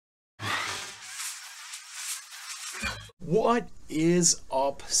What is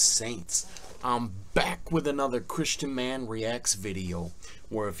up, Saints? I'm back with another Christian Man Reacts video,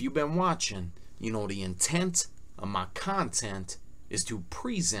 where if you've been watching, you know the intent of my content is to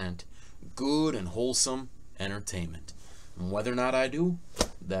present good and wholesome entertainment. And whether or not I do,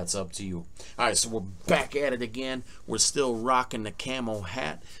 that's up to you. Alright, so we're back at it again. We're still rocking the camo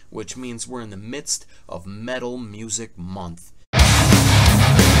hat, which means we're in the midst of Metal Music Month.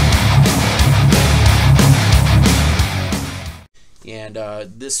 And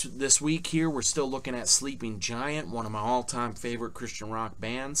this week here, we're still looking at Sleeping Giant, one of my all-time favorite Christian rock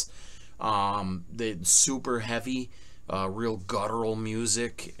bands. The super heavy, real guttural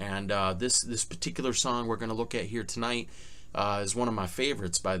music, and this particular song we're going to look at here tonight is one of my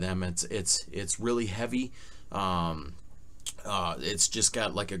favorites by them. It's really heavy. It's just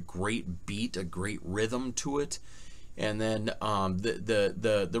got like a great beat, a great rhythm to it, and then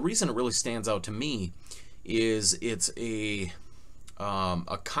the reason it really stands out to me is it's a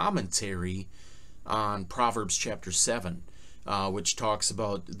commentary on Proverbs chapter 7, which talks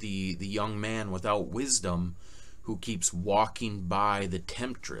about the young man without wisdom who keeps walking by the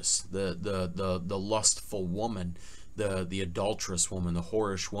temptress, the lustful woman, the adulterous woman, the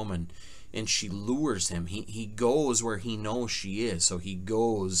whorish woman, and she lures him. He goes where he knows she is, so he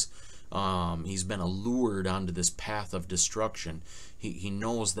goes. He's been allured onto this path of destruction. He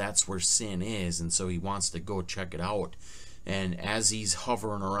knows that's where sin is, and so he wants to go check it out. And as he's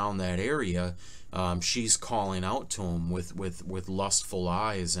hovering around that area, she's calling out to him with lustful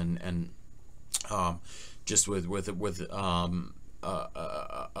eyes and just with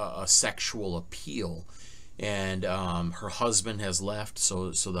a sexual appeal. And her husband has left,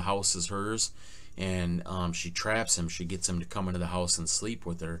 so the house is hers, and she traps him. She gets him to come into the house and sleep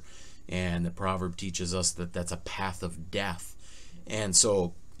with her. And the proverb teaches us that that's a path of death. And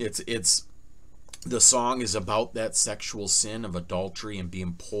so the song is about that sexual sin of adultery and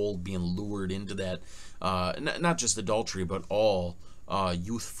being lured into that, not just adultery, but all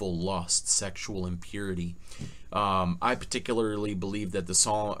youthful lust, sexual impurity. I particularly believe that the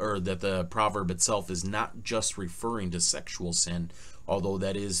song, or that the proverb itself, is not just referring to sexual sin, although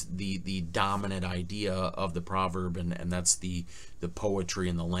that is the dominant idea of the proverb, and that's the poetry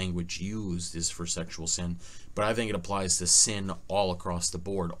and the language used is for sexual sin. But I think it applies to sin all across the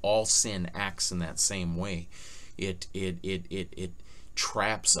board. All sin acts in that same way. It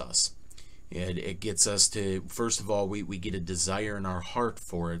traps us. It gets us to, first of all, we get a desire in our heart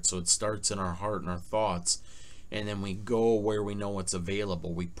for it. So it starts in our heart and our thoughts, and then we go where we know it's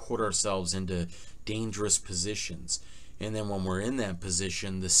available. We put ourselves into dangerous positions. And then when we're in that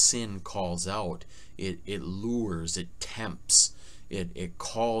position, the sin calls out. It lures, it tempts, it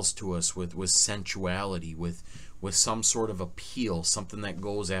calls to us with sensuality, with some sort of appeal, something that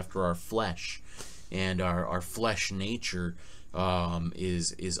goes after our flesh. And our flesh nature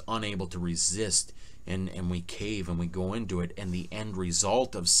is unable to resist, and we cave and we go into it. And the end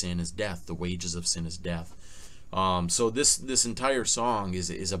result of sin is death. The wages of sin is death. So this entire song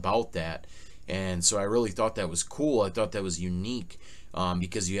is about that. And so I really thought that was cool. I thought that was unique,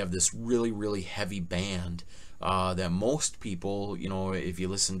 because you have this really heavy band that most people, you know, if you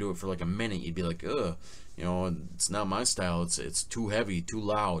listen to it for like a minute, you'd be like, ugh, you know, it's not my style. It's too heavy, too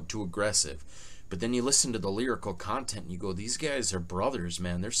loud, too aggressive. But then you listen to the lyrical content and you go, these guys are brothers,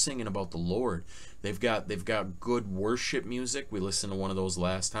 man. They're singing about the Lord. They've got good worship music. We listened to one of those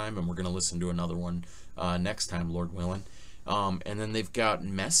last time, and we're going to listen to another one next time, Lord willing. And then they've got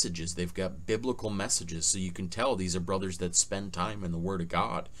messages. They've got biblical messages. So you can tell these are brothers that spend time in the Word of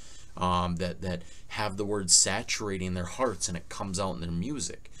God, that have the Word saturating their hearts, and it comes out in their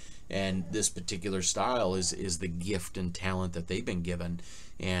music. And this particular style is the gift and talent that they've been given,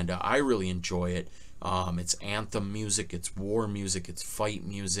 and I really enjoy it. It's anthem music, it's war music, it's fight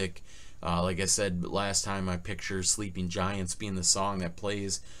music. Like I said last time, I picture Sleeping Giants being the song that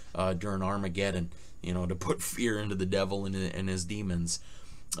plays during Armageddon, you know, to put fear into the devil and his demons.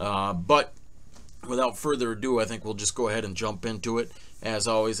 But without further ado, I think we'll just go ahead and jump into it. As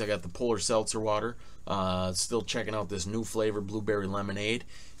always, I got the Polar Seltzer water. Still checking out this new flavor, blueberry lemonade.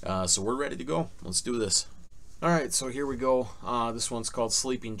 So we're ready to go. Let's do this. Alright, so here we go. This one's called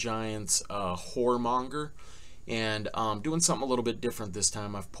Sleeping Giants, Whoremonger. And doing something a little bit different this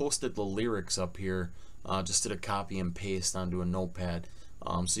time. I've posted the lyrics up here. Just did a copy and paste onto a notepad,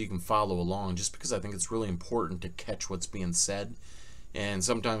 so you can follow along, just because I think it's really important to catch what's being said. And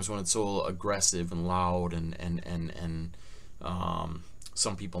sometimes when it's so aggressive and loud and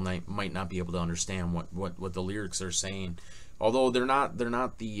some people might not be able to understand what the lyrics are saying, although they're not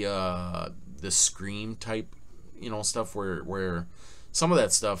the scream type, you know, stuff where some of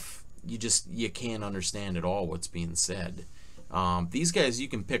that stuff you can't understand at all what's being said. These guys, you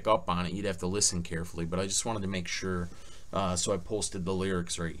can pick up on it. You'd have to listen carefully, but I just wanted to make sure. So I posted the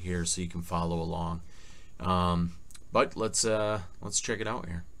lyrics right here so you can follow along. But let's check it out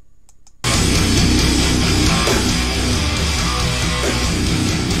here.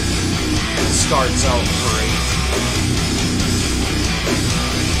 It starts out great.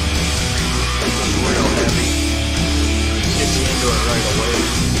 It's real heavy. Gets you into it right away.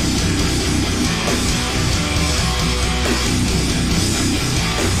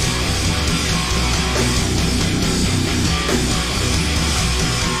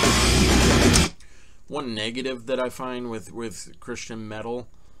 One negative that I find with Christian metal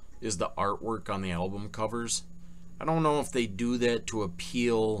is the artwork on the album covers. I don't know if they do that to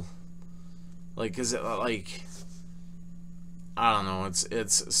appeal, like, is it like, I don't know,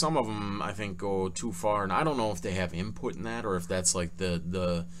 it's some of them I think go too far, and I don't know if they have input in that or if that's like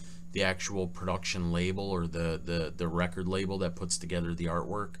the actual production label or the record label that puts together the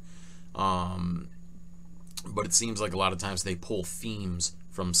artwork. But it seems like a lot of times they pull themes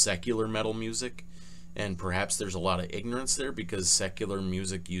from secular metal music, and perhaps there's a lot of ignorance there because secular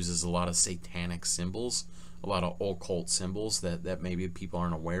music uses a lot of satanic symbols, a lot of occult symbols that maybe people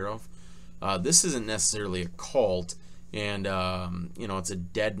aren't aware of. This isn't necessarily a cult, and you know, it's a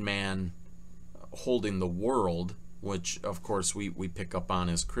dead man holding the world, which of course we pick up on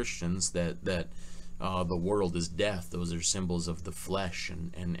as Christians, that the world is death. Those are symbols of the flesh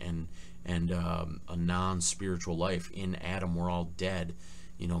and a non-spiritual life. In Adam we're all dead,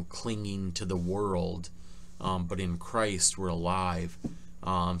 you know, clinging to the world, but in Christ we're alive.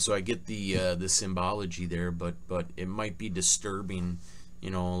 So I get the symbology there, but it might be disturbing, you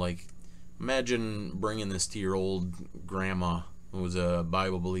know, like imagine bringing this to your old grandma who was a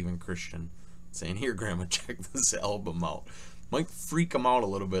Bible-believing Christian, saying, "Here, Grandma, check this album out." Might freak them out a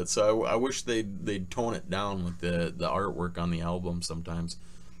little bit. So I wish they'd tone it down with the artwork on the album sometimes.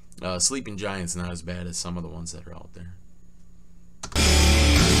 Sleeping Giant's not as bad as some of the ones that are out there.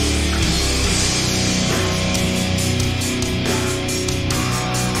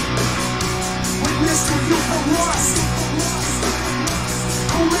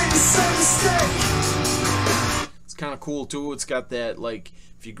 It's kind of cool too. It's got that, like,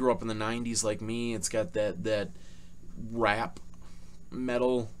 if you grew up in the 90s like me, it's got that rap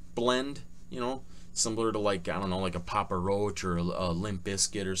metal blend, you know, similar to, like, I don't know, like a Papa Roach or a Limp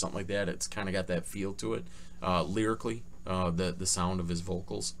Bizkit or something like that. It's kind of got that feel to it, lyrically, the sound of his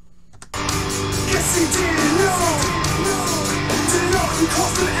vocals. Guess he didn't know he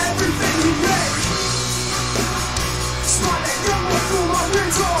costed everything he made. Smiling young one through my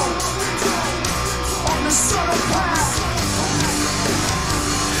window on the southern path.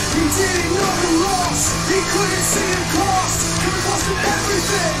 He didn't know the loss, he couldn't see the cost. It costed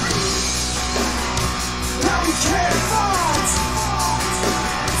everything. Now he can't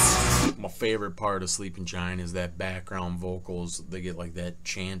find. My favorite part of Sleeping Giant is that background vocals. They get like that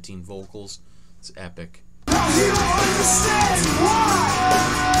chanting vocals. It's epic. Now he don't understand why.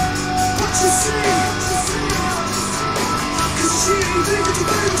 What you see, cause she ain't thinking the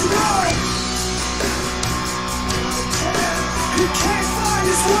way you know. He can't find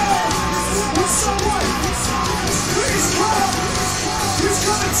his way. Will someone please come? He's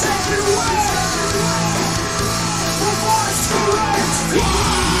gonna take me away. Before it's too late.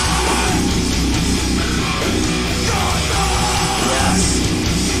 Yes.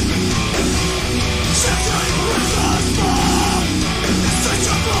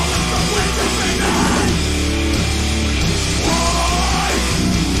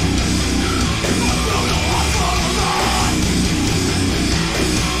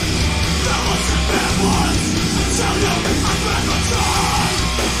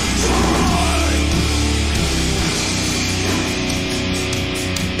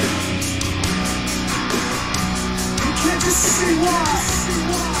 See why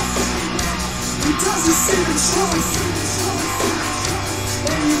he doesn't see the truth,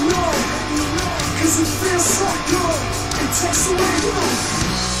 and you know, cause it feels so good, it takes away you.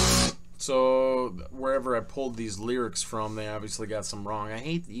 So wherever I pulled these lyrics from, they obviously got some wrong.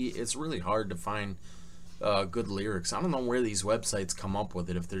 It's really hard to find good lyrics. I don't know where these websites come up with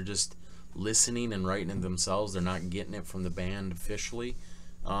it. If they're just listening and writing it themselves, they're not getting it from the band officially.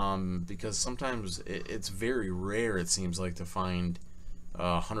 Because sometimes it's very rare, it seems like, to find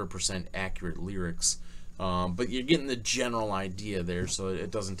 100% accurate lyrics, but you're getting the general idea there, so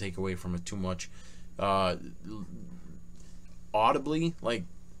it doesn't take away from it too much. Audibly, like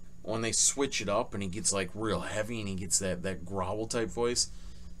when they switch it up and he gets like real heavy and he gets that growl type voice,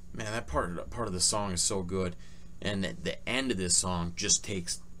 man, that part of the song is so good, and the end of this song just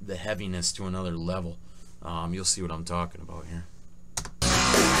takes the heaviness to another level. You'll see what I'm talking about here.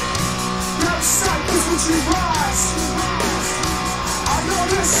 Cycles would you rise? I know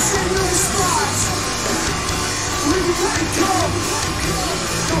this is in your spot. We can let it go.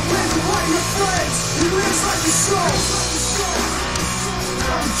 Don't play the way your friends. He lives like a soul.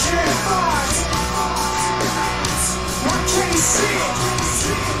 You can't find. Why can't you see it?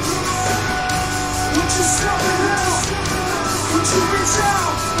 Would you stop it now? Would you reach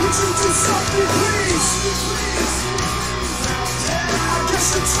out? Would you do something, please? I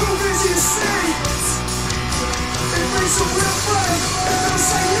guess you're too busy to see. It makes a real friend. Never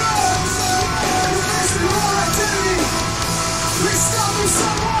say no. It makes me your identity. Please stop me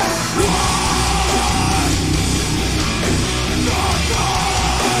somewhere.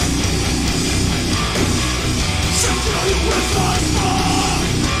 She'll kill you with my smoke.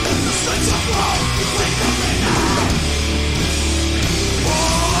 The sense of love, wake up and out.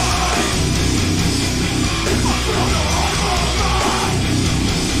 Why? I feel no heart.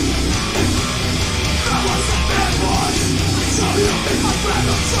 That was a bad one. So you think I'd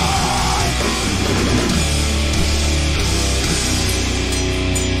rather try.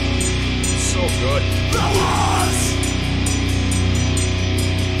 So good. That was.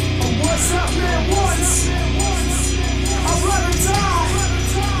 What's up, man? Once I'd rather die.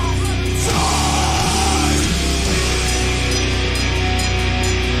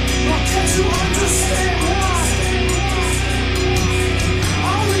 Why can't you understand why? I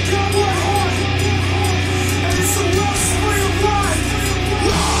only got one heart, and it's the wellspring of life.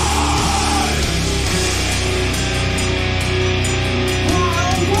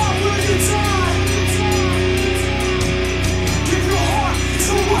 Why will you die? Give your heart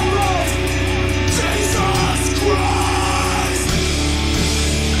to one love, Jesus Christ.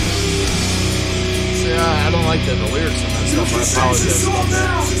 See, I don't like that. The lyrics and that stuff. I apologize about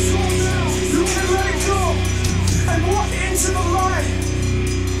that. You can let it go and walk into the light.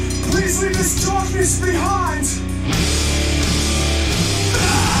 Please leave this darkness behind.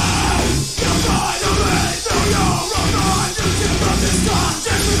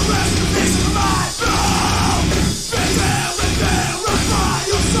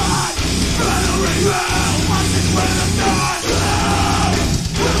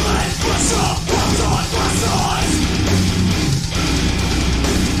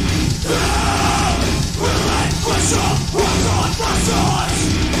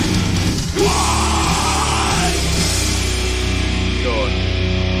 Good.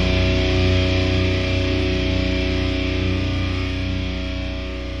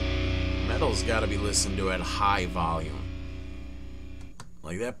 Metal's got to be listened to at high volume.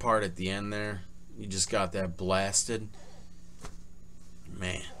 Like that part at the end there, you just got that blasted.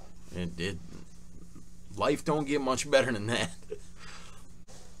 Man, life don't get much better than that.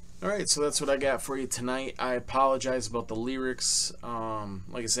 Alright, so that's what I got for you tonight. I apologize about the lyrics.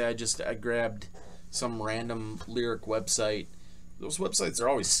 Like I said, I grabbed some random lyric website. Those websites are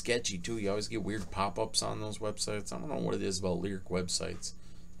always sketchy too. You always get weird pop-ups on those websites. I don't know what it is about lyric websites.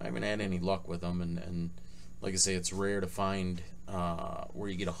 I haven't had any luck with them, and like I say, it's rare to find where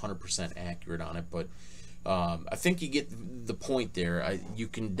you get 100% accurate on it. But I think you get the point there. You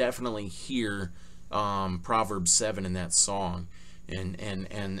can definitely hear Proverbs 7 in that song, and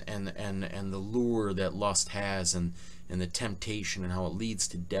the lure that lust has, and the temptation, and how it leads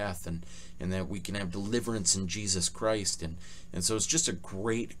to death, and that we can have deliverance in Jesus Christ, and so it's just a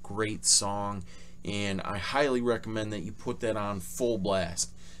great song, and I highly recommend that you put that on full blast.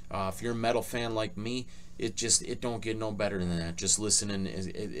 If you're a metal fan like me, it don't get no better than that. Just listening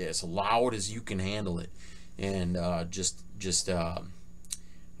as loud as you can handle it, and I don't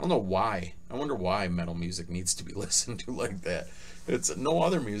know why. I wonder why metal music needs to be listened to like that. It's no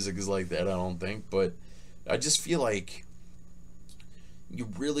other music is like that, I don't think, but I just feel like you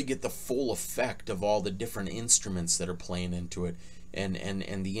really get the full effect of all the different instruments that are playing into it, and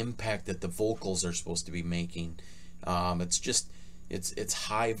the impact that the vocals are supposed to be making. It's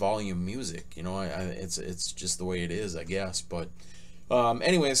high volume music, you know. It's just the way it is, I guess. But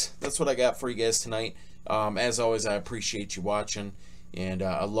anyways, that's what I got for you guys tonight. As always, I appreciate you watching, and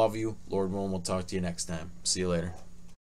I love you. Lord willing, we'll talk to you next time. See you later.